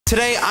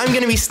Today, I'm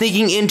gonna be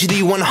sneaking into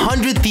the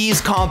 100 Thieves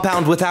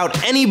compound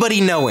without anybody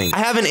knowing. I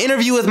have an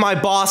interview with my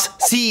boss,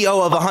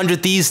 CEO of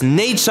 100 Thieves,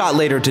 Nate Shot,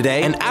 later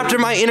today. And after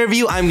my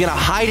interview, I'm gonna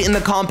hide in the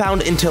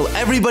compound until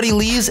everybody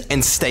leaves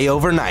and stay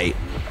overnight.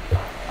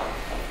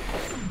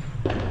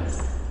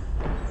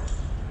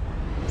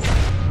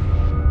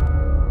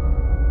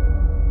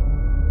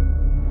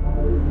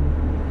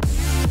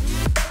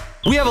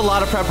 We have a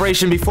lot of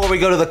preparation before we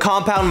go to the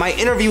compound. My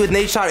interview with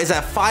Nate Shot is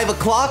at 5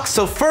 o'clock.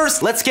 So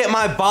first, let's get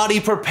my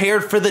body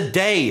prepared for the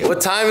day. What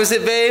time is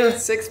it, babe?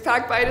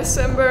 6-pack by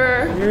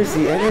December. Where's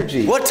the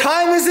energy? What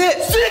time is it?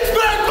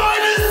 6-pack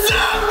by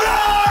December!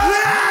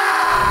 Yeah!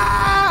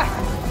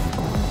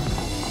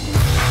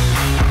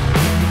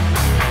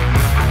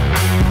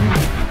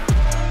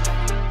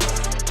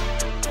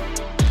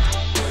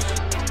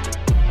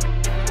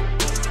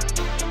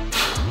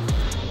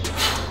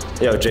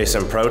 Yo,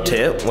 Jason, pro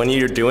tip, when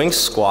you're doing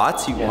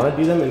squats, you wanna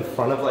do them in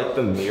front of like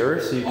the mirror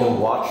so you can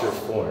watch your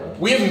form.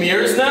 We have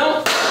mirrors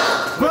now?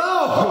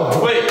 Bro!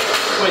 Wait.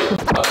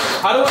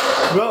 How do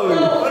I? Bro,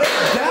 put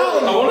it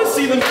down! I wanna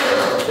see the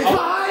mirror. It's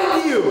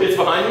behind you! It's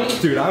behind me?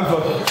 Dude, I'm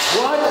fucking.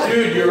 What?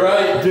 Dude, you're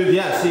right. Dude,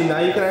 yeah, see, now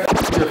you can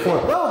actually see your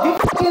form. Bro,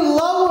 get fucking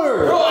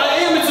lower! Bro, I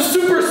am, it's a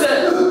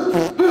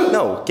superset!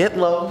 No, get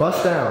low.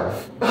 Bust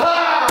down.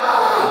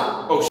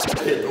 Ah! Oh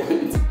shit,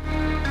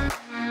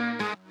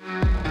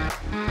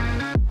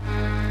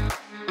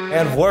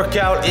 And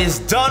workout is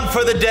done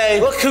for the day.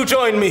 Look who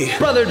joined me.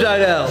 Brother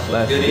Didel.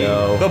 Let's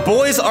go. The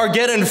boys are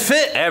getting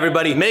fit.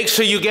 Everybody, make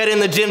sure you get in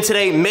the gym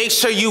today. Make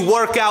sure you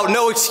work out.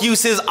 No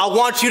excuses. I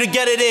want you to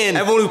get it in.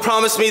 Everyone who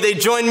promised me they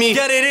joined me,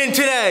 get it in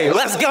today.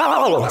 Let's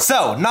go.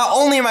 So, not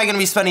only am I gonna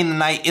be spending the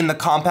night in the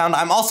compound,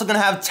 I'm also gonna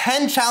have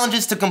 10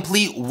 challenges to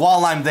complete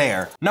while I'm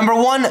there. Number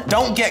 1,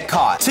 don't get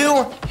caught.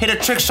 2, hit a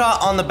trick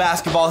shot on the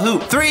basketball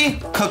hoop.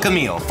 3, cook a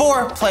meal.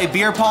 4, play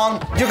beer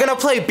pong. You're gonna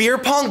play beer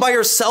pong by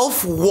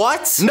yourself?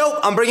 What? Nope,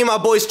 I'm bringing my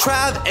boys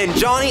Trav and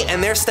Johnny,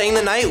 and they're staying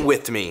the night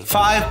with me.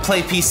 5,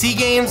 play PC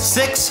games.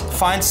 6,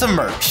 find some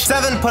merch.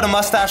 7, put a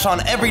mustache on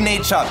every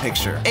Nate Shot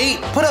picture.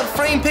 8, put up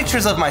framed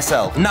pictures of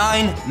myself.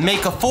 9,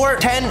 make a fort.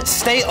 10,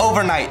 stay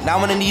overnight. Now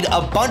I'm gonna need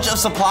a bunch of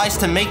supplies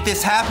to make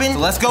this happen, so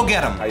let's go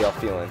get them. How y'all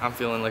feeling? I'm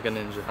feeling like a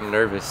ninja. I'm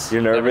nervous.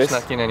 You're nervous? Never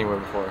snuck in anywhere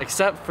before.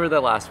 Except for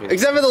the last week.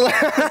 Except for the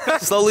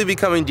last. Slowly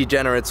becoming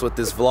degenerates with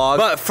this vlog.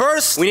 But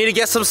first, we need to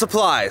get some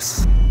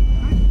supplies.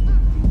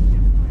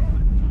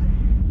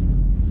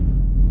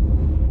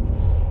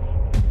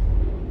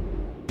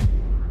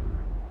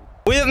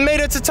 We have made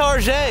it to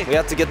Target. We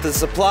have to get the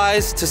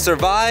supplies to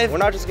survive. We're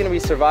not just gonna be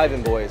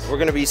surviving, boys. We're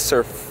gonna be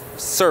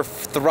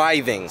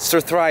thriving.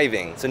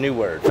 It's a new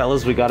word.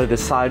 Fellas, we gotta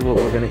decide what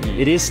we're gonna eat.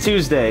 It is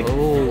Tuesday.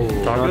 Oh,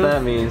 you know what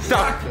that means.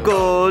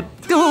 Taco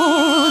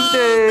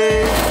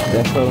Tuesday.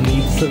 Defo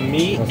needs some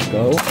meat. Let's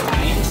go.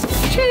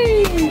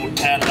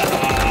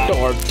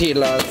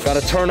 Tortillas.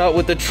 Gotta turn up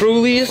with the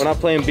Trulies. We're not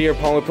playing beer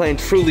pong, we're playing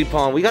Truly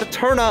pong. We gotta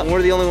turn up, and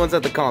we're the only ones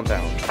at the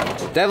compound.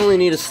 Definitely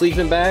need a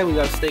sleeping bag, we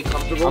gotta stay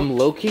comfortable. I'm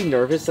low-key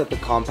nervous that the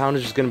compound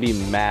is just gonna be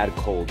mad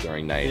cold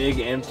during night.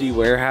 Big empty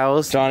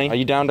warehouse. Johnny, are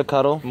you down to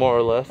cuddle? More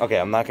or less. Okay,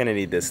 I'm not gonna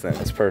need this then.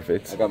 That's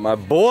perfect. I got my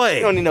boy.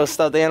 You don't need no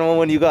stuffed animal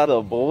when you got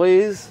the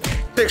boys.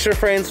 Picture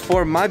frames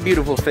for my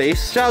beautiful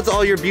face. Shout out to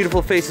all your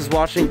beautiful faces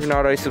watching. If you're not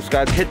already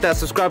subscribed, hit that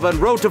subscribe button.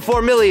 Road to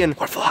 4 million.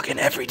 We're vlogging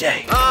every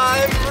day.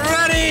 I'm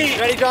ready.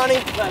 Ready, Johnny?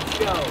 Let's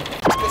go.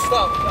 Let's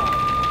stop.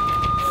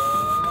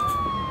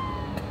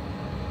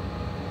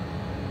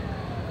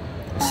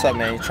 What's up,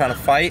 man? You trying to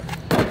fight?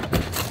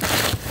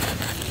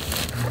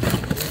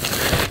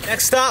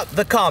 Next stop,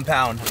 the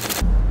compound.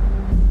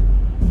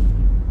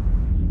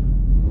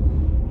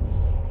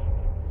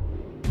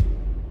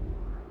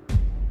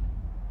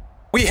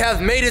 We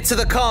have made it to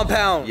the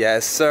compound.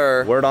 Yes,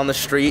 sir. Word on the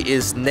street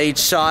is Nate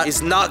Shot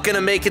is not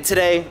gonna make it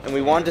today, and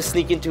we wanted to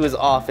sneak into his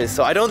office,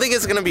 so I don't think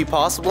it's gonna be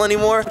possible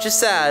anymore, which is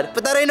sad,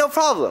 but that ain't no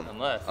problem.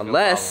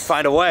 Unless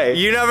find a way.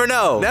 You never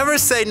know. Never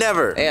say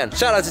never. And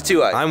shout out to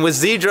 2i. I'm with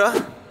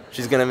Zedra.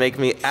 She's gonna make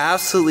me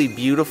absolutely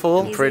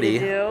beautiful, pretty.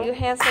 You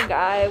handsome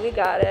guy, we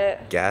got it.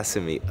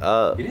 Gassing me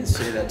up. You didn't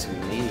say that to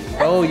me.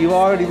 Oh, you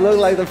already look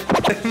like the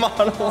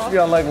model.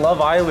 You're on like Love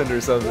Island or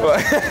something.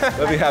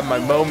 Let me have my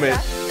moment.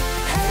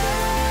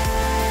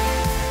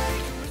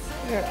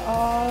 You're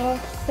all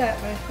set,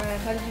 my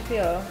friend. How did you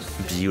feel?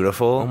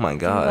 Beautiful. Oh my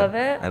God. You love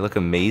it? I look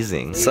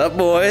amazing. What's up,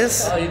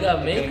 boys? Oh, you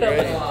got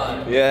makeup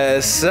on.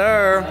 Yes,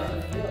 sir.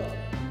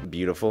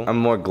 Beautiful. I'm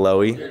more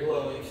glowy.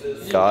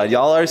 God,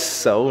 y'all are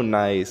so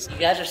nice. You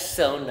guys are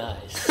so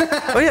nice.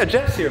 Oh yeah,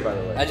 Jeff's here, by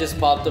the way. I just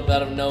popped up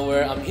out of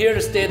nowhere. I'm here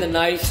to stay the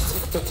night.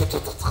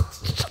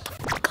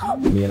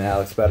 Me and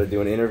Alex about to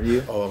do an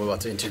interview. Oh, I'm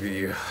about to interview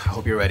you. I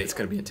hope you're ready. It's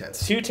gonna be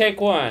intense. 2,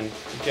 take 1.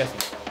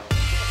 Just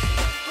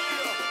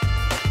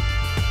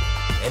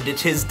And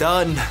it is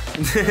done.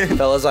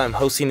 Fellas, I'm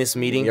hosting this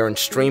meeting. You're in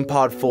Stream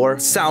Pod 4.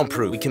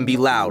 Soundproof. We can be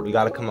loud. We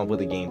gotta come up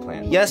with a game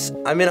plan. Yes,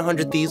 I'm in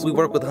 100 Thieves. We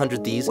work with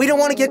 100 Thieves. We don't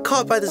want to get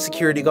caught by the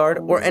security guard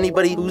or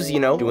anybody who's, you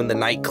know, doing the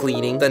night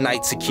cleaning, the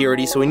night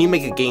security. So we need to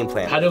make a game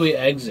plan. How do we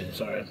exit?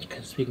 Sorry,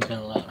 I'm speaking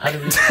kind of loud. How do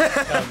we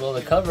gotta blow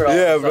the cover off?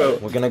 Yeah, bro.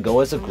 We're gonna go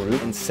as a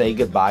group and say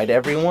goodbye to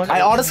everyone.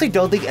 I honestly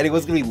don't think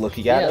anyone's gonna be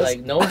looking at us.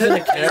 Like, no one's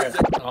gonna care.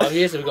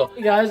 Obviously, we go,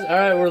 hey guys, all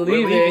right, we're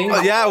leaving.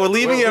 Yeah, we're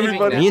leaving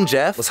everybody. Me and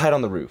Jeff, let's hide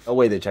on the roof. Oh,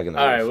 wait, they're checking the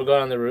roof. All right, we're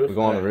going on the roof. We're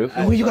going on the roof.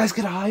 Where you guys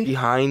could hide?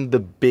 Behind the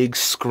big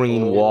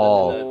screen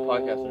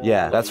wall.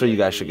 Yeah, that's where you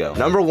guys should go.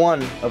 Number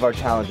 1 of our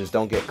challenges,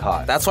 don't get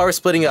caught. That's why we're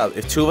splitting up.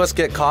 If 2 of us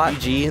get caught,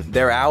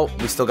 they're out.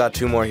 We still got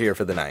 2 more here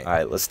for the night. All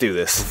right, let's do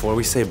this. Before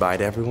we say bye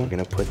to everyone, we're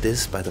gonna put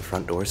this by the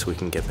front door so we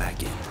can get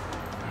back in.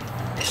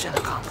 Mission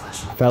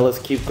accomplished. Fellas,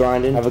 keep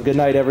grinding. Have a good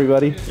night,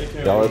 everybody.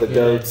 Y'all are the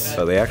goats.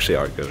 Oh, they actually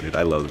are goated.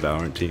 I love the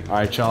Valorant team. All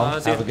right, y'all.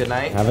 Have a good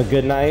night. Have a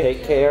good night.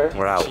 Take care.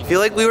 We're out. I feel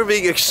like we were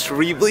being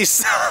extremely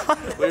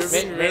silent. We were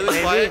being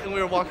really quiet and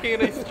we were walking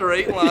in a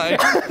straight line.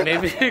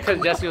 Maybe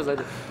because Jesse was like,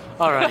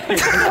 all right.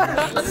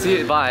 See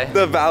you, bye.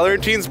 The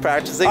Valorant team's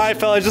practicing. All right,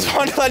 fellas, just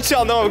wanted to let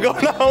y'all know I'm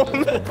going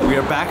home. We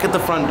are back at the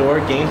front door.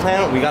 Game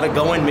plan, we gotta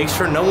go in, make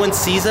sure no one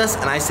sees us,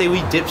 and I say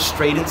we dip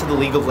straight into the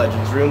League of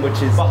Legends room,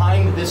 which is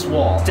behind this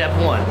wall. Step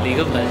 1, League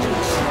of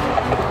Legends.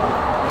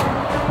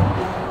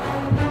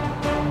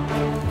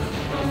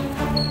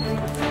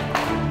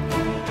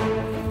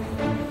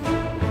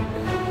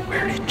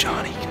 Where did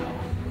Johnny go?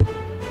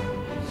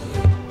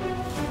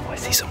 Oh, I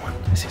see someone.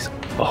 I see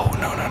someone. Oh,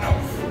 no, no, no.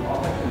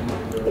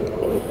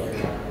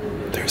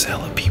 There's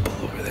hella people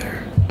over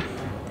there.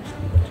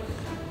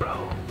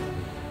 Bro.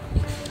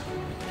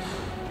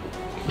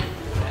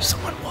 If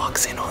someone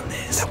walks in on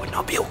this, that would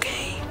not be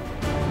okay.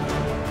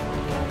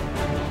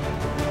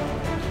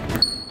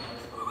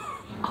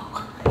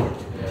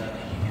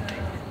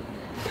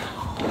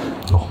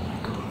 Oh my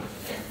god.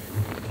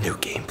 New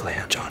game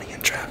plan. Johnny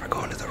and Trav are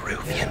going to the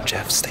roof. Me and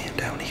Jeff staying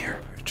down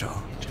here.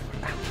 Johnny and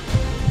Jeff are out.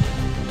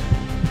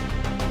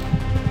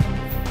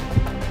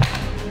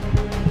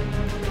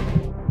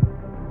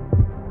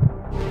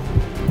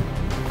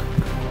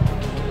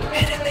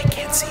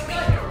 See me,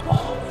 they're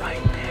all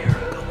right there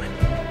going.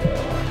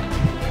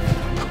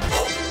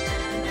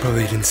 Bro,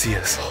 they didn't see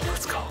us. Oh,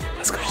 let's go.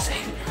 Let's go.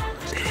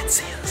 They didn't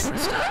see us.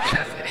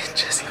 Jeff and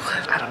Jesse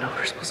left. I don't know if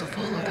we're supposed to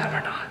follow them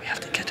or not. We have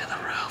to get to the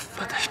roof,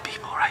 but there's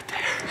people right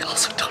there. We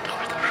also don't know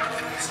where the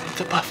roof is.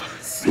 It's above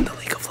us. We're in the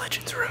League of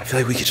Legends room. I feel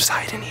like we could just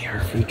hide in here.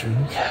 Free drink?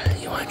 Yeah,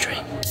 you want a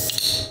drink?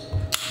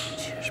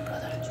 Cheers,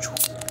 brother.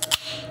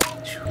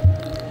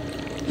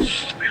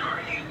 Where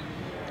are you?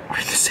 We're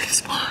in the safe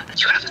spot.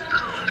 You have to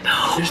move.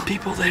 No. There's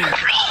people there.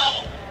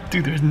 Bro.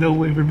 Dude, there's no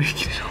way we're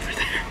making it over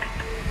there.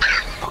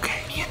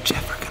 Okay, me and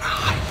Jeff are gonna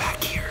hide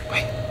back here.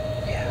 Wait.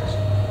 Yeah.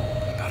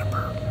 I got a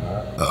burp.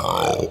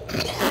 Oh.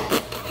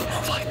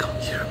 Oh my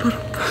god. You're about to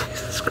burp.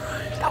 Jesus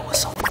Christ. That was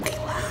so fucking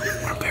loud.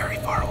 We're very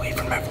far away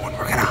from everyone.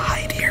 We're gonna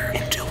hide here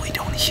until we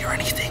don't hear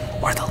anything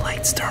or the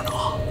lights turn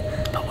off.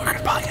 But we're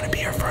probably gonna be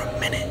here for a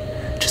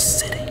minute, just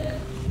sitting.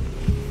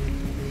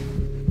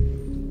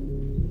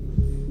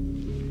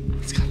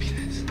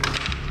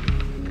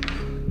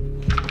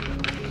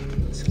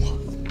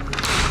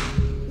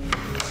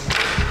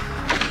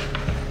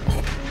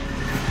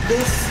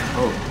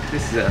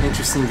 This is an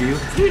interesting view.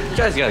 You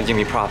guys gotta give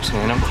me props,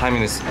 man. I'm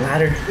climbing this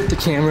ladder with the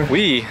camera.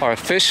 We are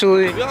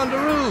officially on the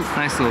roof.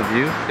 Nice little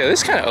view. Yeah,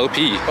 this is kind of OP.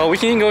 Well, we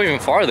can even go even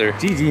farther.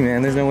 GG,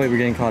 man. There's no way we're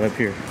getting caught up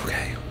here.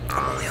 Okay,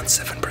 I'm only on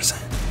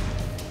 7%.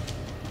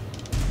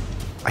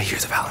 I hear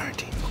the Valorant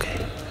team.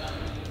 Okay,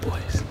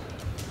 boys.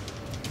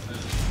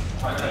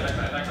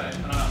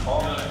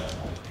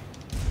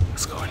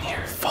 Let's go in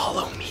here.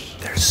 Follow me.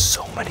 There's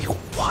so many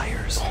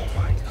wires. Oh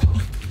my god.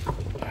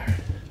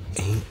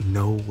 Ain't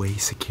no way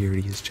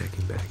security is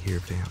checking back here,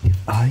 fam. If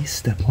I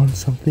step on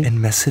something and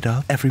mess it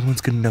up,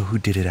 everyone's gonna know who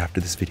did it after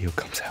this video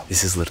comes out.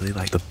 This is literally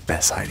like the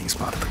best hiding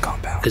spot of the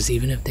compound. Because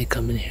even if they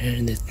come in here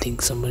and they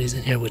think somebody's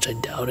in here, which I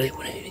doubt it,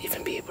 wouldn't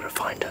even be able to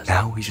find us.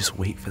 Now we just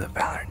wait for the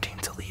Valorant team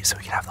to leave so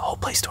we can have the whole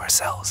place to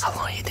ourselves. How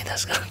long do you think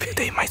that's gonna be?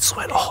 They might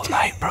sweat all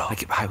night, bro.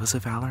 Like if I was a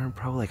Valorant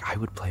pro, like I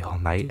would play all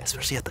night,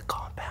 especially at the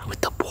compound with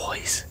the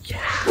boys.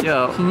 Yeah.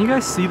 Yo, can you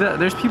guys see that?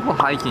 There's people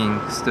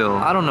hiking still.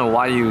 I don't know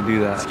why you would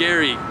do that.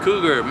 Scary,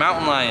 cougar,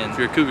 mountain lion. If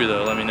you're a cougar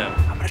though, let me know.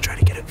 I'm gonna try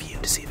to get a view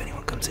to see if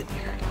anyone comes in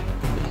here.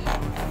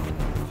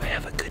 If I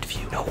have a good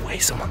view, no way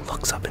someone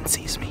looks up and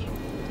sees me.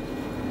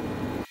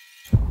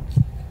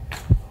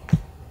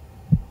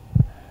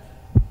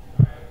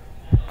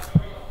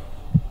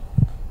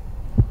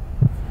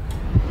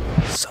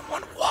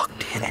 Someone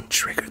walked in and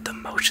triggered the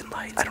motion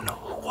lights. I don't know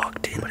who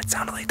walked in, but it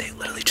sounded like they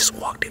literally just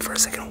walked in for a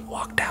second and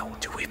walked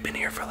out. Dude, we've been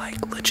here for like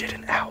legit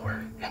an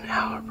hour. An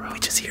hour, bro. We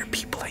just hear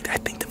people like, I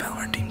think the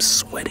Valorant team's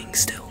sweating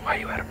still. Why are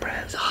you out of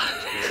breath?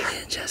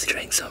 I just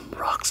drank some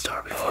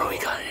Rockstar before we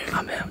got here.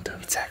 I'm amped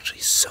up. It's actually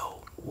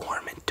so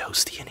warm and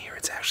toasty in here.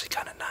 It's actually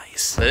kind of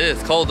nice. It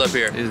is cold up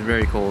here. It is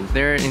very cold.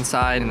 They're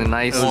inside in the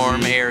nice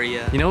Warm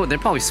area. You know what? They're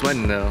probably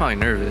sweating though. Probably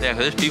nervous. Yeah, 'cause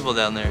there's people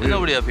down there. There's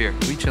nobody up here.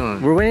 We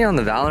chilling. We're waiting on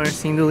the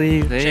Valorant team to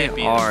leave. They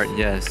Champions. are,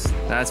 yes.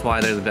 That's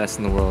why they're the best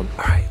in the world.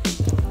 All right,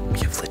 we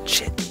have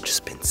legit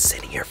just been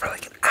sitting here for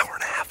like an hour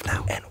and a half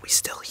now, and we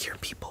still hear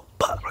people.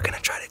 But we're gonna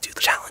try to do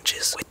the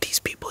challenges with these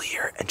people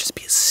here and just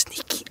be as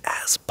sneaky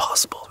as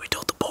possible. We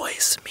told the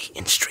boys to meet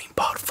in stream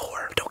pod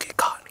 4. Don't get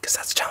caught, because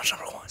that's challenge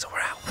number 1. So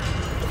we're out.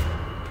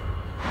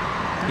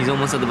 He's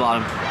almost at the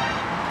bottom.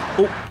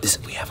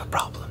 We have a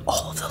problem.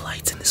 All of the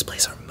lights in this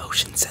place are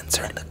motion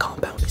sensor, and the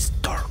compound is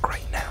dark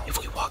right now. If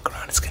we walk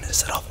around, it's gonna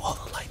set off all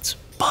the lights.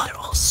 But they're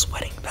all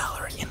sweating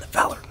Valorant in the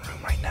Valorant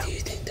room right now. Do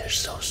you think they're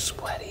so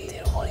sweaty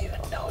they won't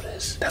even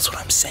notice? That's what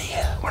I'm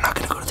saying. We're not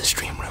gonna go to the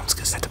stream rooms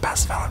because at the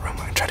past Valorant room,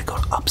 we're gonna try to go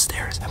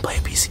upstairs and play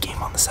a PC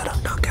game on the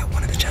setup. Knock out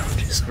one of the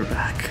challenges. We're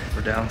back.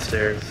 We're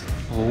downstairs.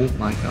 Oh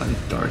my god,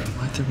 it's dark.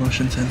 Lights are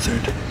motion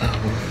censored.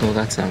 Oh, well,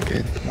 that's not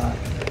good.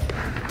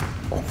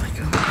 Oh my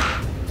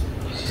god.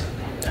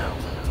 No.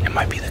 It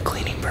might be the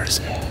cleaning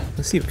person.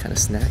 Let's see what kind of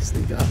snacks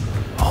they got.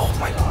 Oh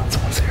my god,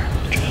 someone's here.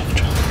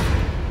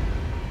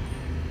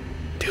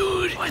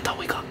 Dude, I thought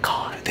we got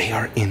caught. They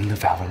are in the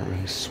Valorant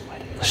room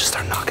sweating. Let's just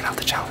start knocking out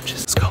the challenges.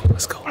 Let's go,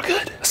 let's go. We're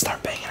good. Let's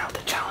start banging out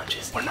the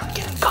challenges. We're not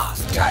getting caught.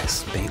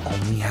 Guys, they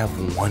only have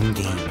one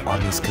game on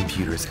these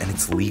computers, and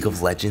it's League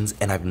of Legends,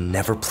 and I've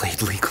never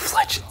played League of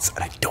Legends,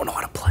 and I don't know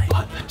how to play.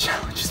 But the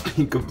challenge is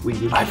being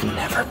completed. I've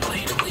never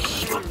played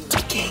League. I'm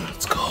thinking,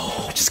 let's go.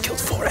 I just killed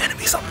 4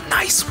 enemies. I'm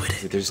nice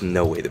with it. There's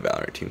no way the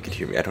Valorant team could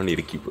hear me. I don't need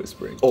to keep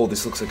whispering. Oh,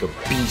 this looks like a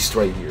beast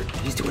right here.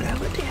 He's doing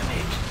hella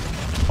damage.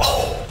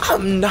 Oh,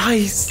 I'm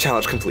nice.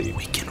 Challenge complete.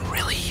 We can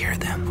really hear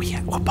them.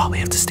 We'll probably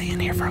have to stay in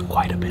here for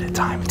quite a bit of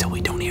time until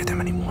we don't hear them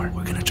anymore.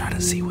 We're gonna try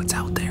to see what's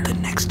out there. The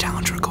next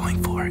challenge we're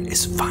going for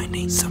is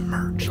finding some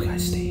merch. You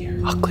guys stay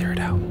here. I'll clear it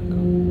out.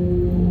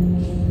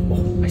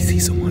 Oh, I see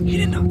someone. He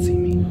did not see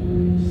me.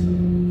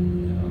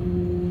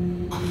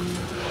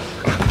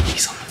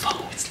 He's on the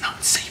phone. It's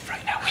not safe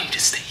right now. We need to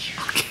stay here.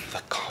 Okay.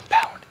 The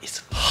compound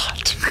is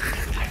hot.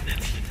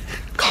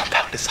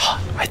 Compound is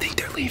hot. I think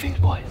they're leaving,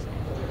 boys.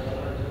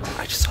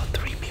 I just saw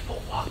 3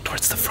 people walk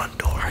towards the front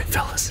door. All right,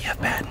 fellas, you have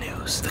bad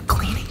news. The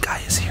cleaning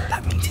guy is here.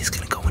 That means he's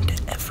gonna go into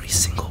every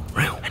single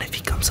room. And if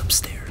he comes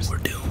upstairs, we're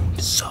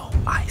doomed. So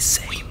I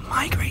say we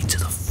migrate to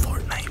the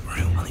Fortnite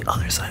room on the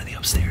other side of the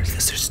upstairs,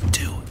 because there's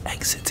 2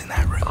 exits in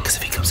that room. Because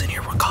if he comes in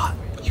here, we're caught.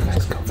 You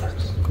guys go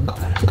first. Go.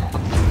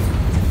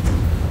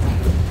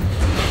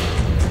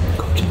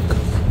 Go, Jim, go.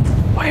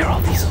 Why are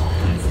all these on?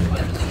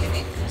 They're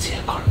leaving. See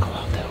a car go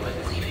out that way.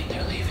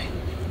 They're leaving.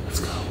 Let's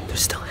go.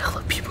 There's still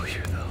hella people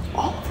here, though.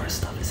 All of our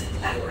stuff is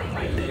in that room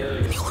right there.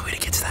 And the only way to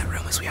get to that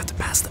room is we have to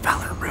pass the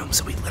Valorant room,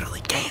 so we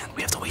literally can't.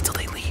 We have to wait till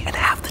they leave. And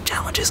half the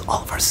challenges,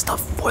 all of our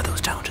stuff for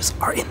those challenges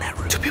are in that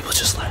room. 2 people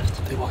just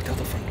left. They walked out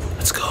the front door.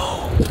 Let's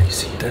go. You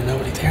see, there's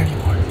nobody there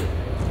anymore.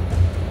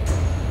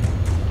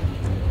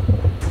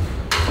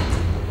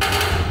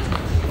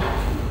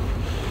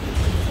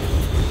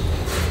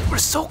 We're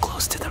so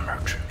close to the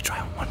merch. We try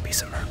on one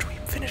piece of merch, we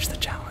finish the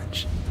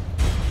challenge.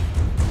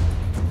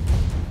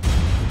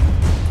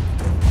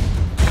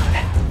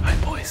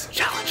 Alright, boys,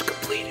 challenge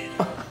completed.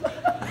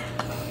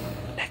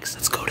 Next,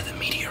 let's go to the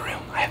media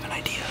room. I have an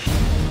idea.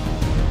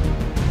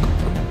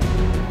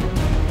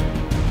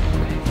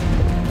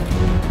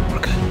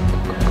 Okay,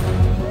 we're good.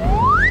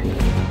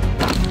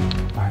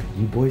 Alright,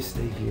 you boys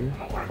stay here.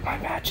 I'm gonna work my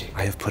magic.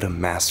 I have put a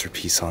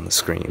masterpiece on the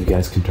screen. You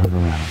guys can turn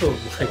around. Oh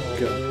my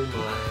god.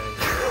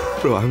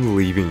 Bro, I'm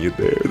leaving you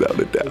there without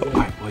a doubt. All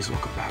right, boys,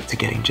 welcome back to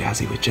Getting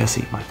Jazzy with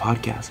Jesse, my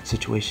podcast.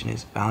 Situation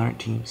is Valorant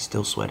team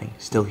still sweating,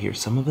 still here.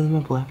 Some of them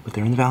have left, but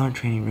they're in the Valorant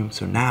training room.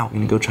 So now we're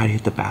gonna go try to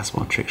hit the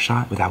basketball trick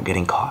shot without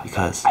getting caught,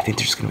 because I think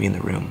they're just gonna be in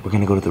the room. We're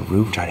gonna go to the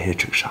roof and try to hit a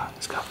trick shot.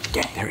 Let's go.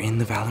 Gang, they're in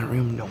the Valorant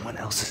room. No one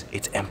else is.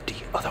 It's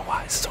empty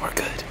otherwise, so we're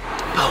good.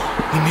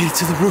 Oh, we made it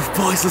to the roof,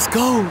 boys. Let's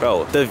go.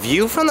 Bro, the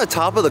view from the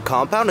top of the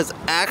compound is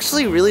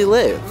actually really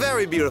lit.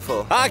 Very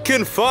beautiful. I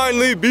can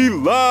finally be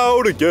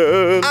loud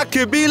again. I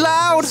can be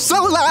loud,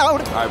 so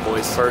loud. All right,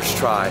 boys, first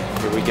try.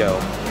 Here we go.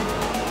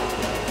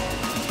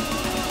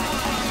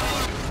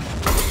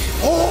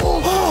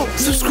 Oh,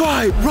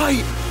 subscribe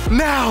right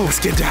now. Let's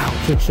get down.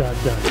 Trick shot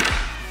done.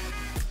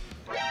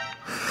 We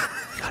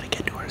gotta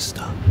get to our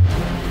stuff.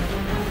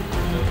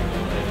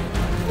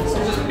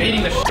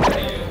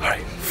 All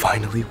right,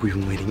 finally, we've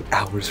been waiting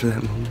hours for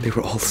that moment. They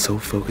were all so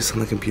focused on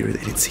the computer, they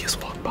didn't see us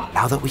walk by.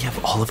 Now that we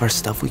have all of our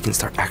stuff, we can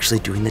start actually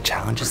doing the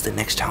challenges. The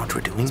next challenge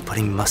we're doing is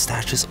putting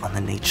mustaches on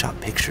the Nate Shot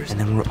pictures. And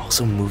then we're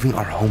also moving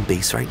our home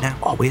base right now.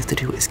 All we have to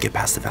do is get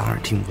past the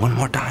Valorant team one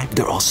more time.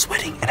 They're all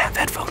sweating and have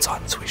headphones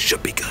on, so we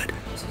should be good.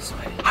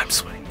 I'm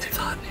sweating too. It's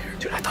hot in here.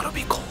 Dude, I thought it would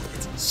be cold.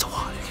 It's so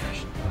hot in here.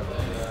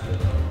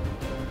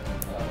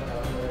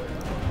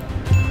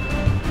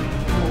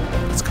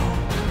 Let's go.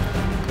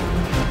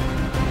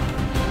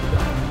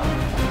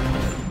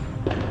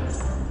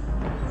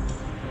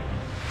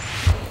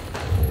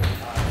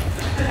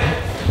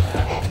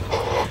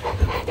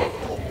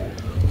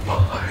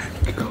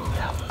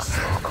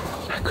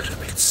 That could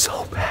have been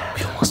so bad.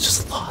 We almost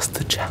just lost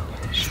the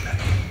challenge.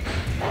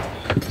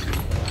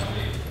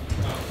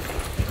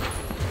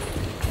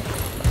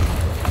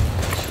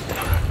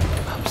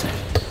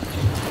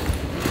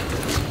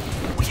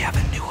 We have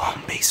a new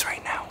home base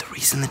right now. The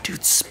reason the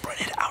dude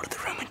sprinted out of the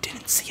room and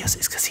didn't see us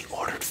is because he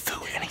ordered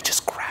food and he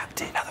just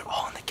grabbed it. Now they're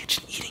all in the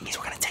kitchen eating it.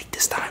 So we're gonna take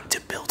this time to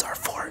build our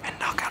fort and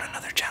knock out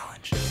another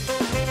challenge.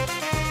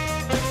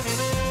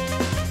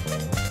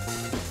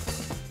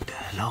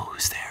 Hello,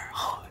 who's there?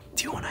 Oh,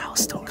 do you want a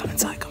house tour? Come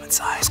inside, come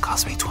inside. This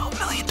cost me $12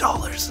 million.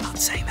 Not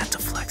saying that to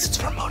flex, it's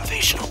for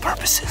motivational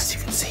purposes. As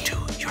you can see to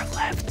your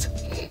left,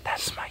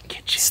 that's my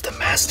kitchen. It's the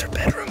master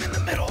bedroom in the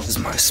middle. This is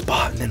my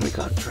spot, and then we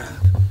got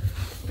trapped.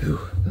 Ooh,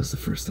 that was the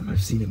first time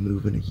I've seen him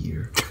move in a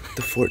year.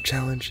 The fort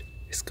challenge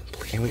is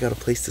complete. And we got a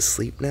place to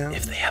sleep now.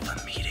 If they have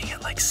a meeting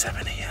at like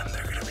 7 a.m.,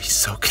 they're gonna be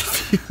so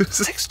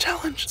confused. Next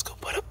challenge, let's go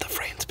put up the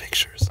framed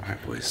pictures. All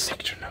right, boys,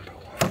 picture number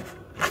 1.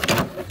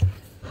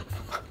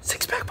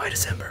 6-pack by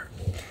December.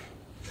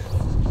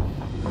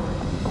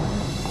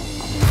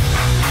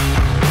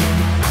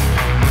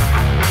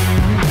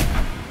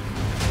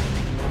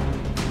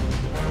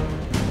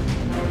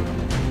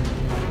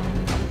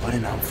 What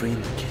an Humphrey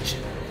in the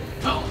kitchen.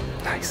 Oh,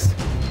 nice.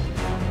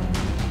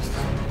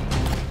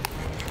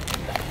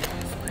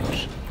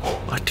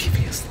 A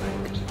devious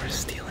link. We're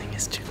stealing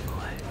his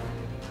Chick-fil-A.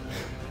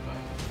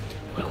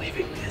 We're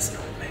leaving me as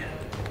an old man.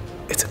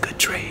 It's a good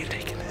trade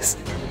taking this.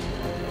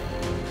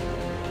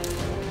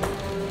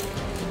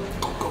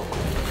 Go, go, go.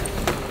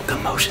 The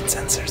motion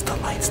sensors, the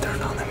lights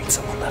turned on. That means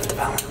someone left the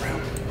Valorant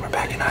room. We're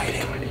back in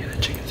hiding. I'm gonna get a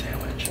chicken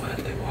sandwich. What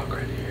if they walk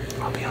right here?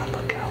 I'll be on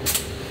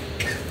lookout.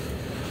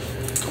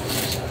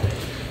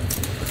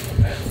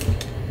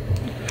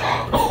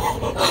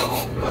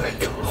 Oh my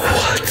god.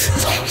 What?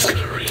 Someone's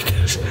gonna read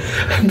this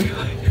and be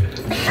like,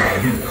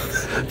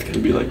 it's gonna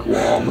be like,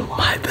 Wom.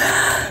 My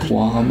bad.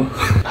 Wom.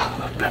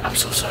 I'm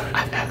so sorry.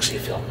 I actually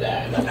feel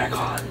bad. Put that back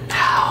on.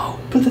 How?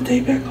 Put the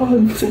tape back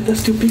on.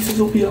 Those 2 pieces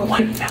will be on.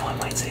 What? Now I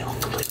might say all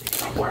completely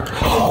different words.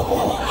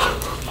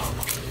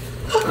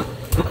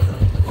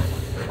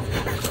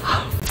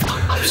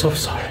 I'm so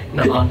sorry.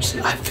 No,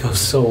 honestly, I feel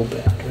so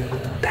bad right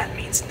now. That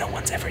means no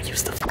one's ever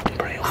used the fucking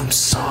braille. I'm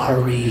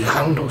sorry.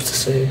 I don't know what to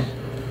say.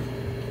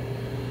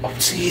 Oh,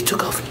 see, you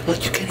took off.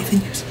 Like, you can't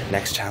even use it.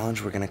 Next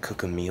challenge, we're gonna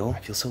cook a meal. I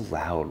feel so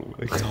loud.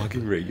 Like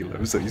talking regular.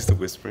 I'm so used to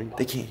whispering.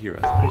 They can't hear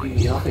us. What are you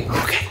yelling?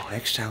 Okay.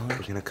 Next challenge,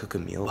 we're gonna cook a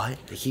meal. But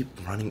they keep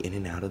running in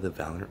and out of the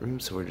Valorant room,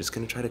 so we're just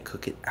gonna try to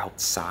cook it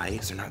outside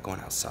because they're not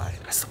going outside.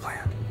 That's the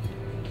plan.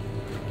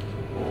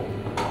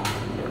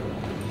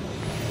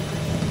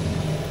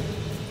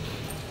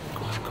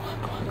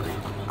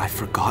 I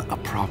forgot a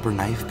proper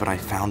knife, but I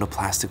found a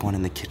plastic one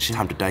in the kitchen.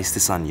 Time to dice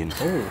this onion.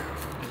 Oh.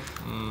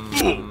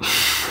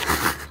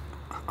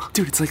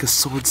 Dude, it's like a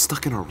sword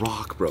stuck in a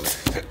rock, bro.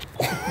 Okay.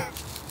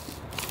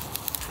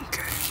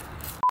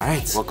 All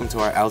right, welcome to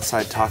our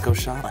outside taco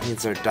shop.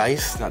 Onions are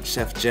diced, got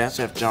Chef Jeff,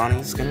 Chef Johnny.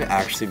 It's gonna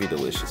actually be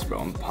delicious, bro.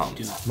 I'm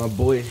pumped. My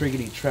boy,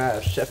 Friggity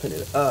Trash, chefing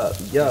it up.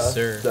 Yeah, yes,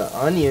 sir. The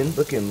onion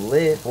looking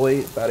lit.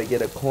 Boy, about to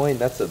get a coin.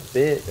 That's a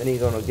bit. Then he's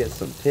gonna get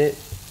some pit.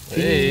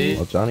 Hey.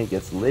 Well, Johnny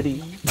gets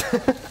litty.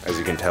 As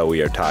you can tell,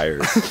 we are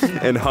tired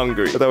and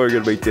hungry. I thought we were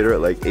gonna make dinner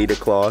at like 8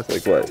 o'clock.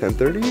 Like what,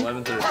 10:30?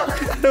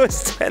 11:30. It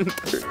was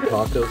 10:30.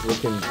 Tacos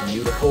looking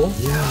beautiful.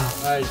 Yeah.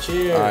 All right,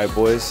 cheers. All right,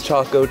 boys.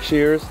 Choco,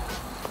 cheers.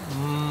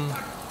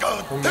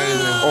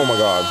 Oh my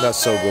God, that's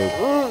so good.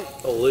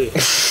 Holy.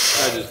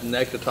 I just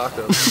necked a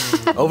taco.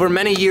 Over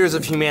many years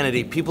of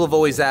humanity, people have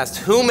always asked,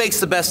 who makes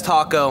the best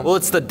taco? Well,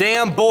 it's the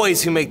damn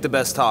boys who make the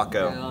best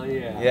taco. Hell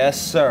yeah.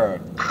 Yes, sir.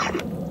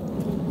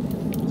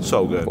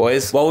 So good.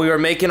 Boys, while we were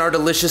making our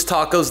delicious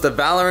tacos, the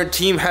Valorant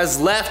team has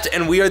left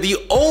and we are the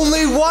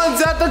only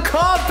ones at the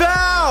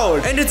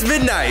compound! And it's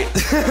midnight.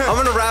 I'm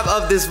gonna wrap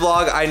up this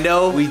vlog. I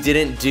know we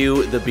didn't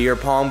do the beer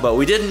pong, but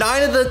we did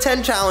 9 of the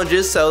 10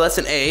 challenges, so that's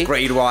an A,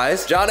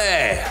 grade-wise.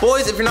 Johnny!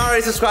 Boys, if you're not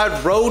already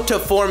subscribed, road to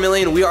 4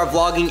 million. We are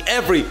vlogging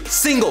every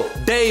single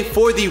day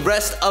for the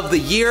rest of the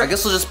year. I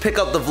guess we'll just pick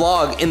up the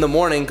vlog in the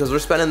morning because we're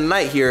spending the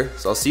night here,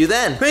 so I'll see you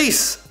then.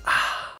 Peace!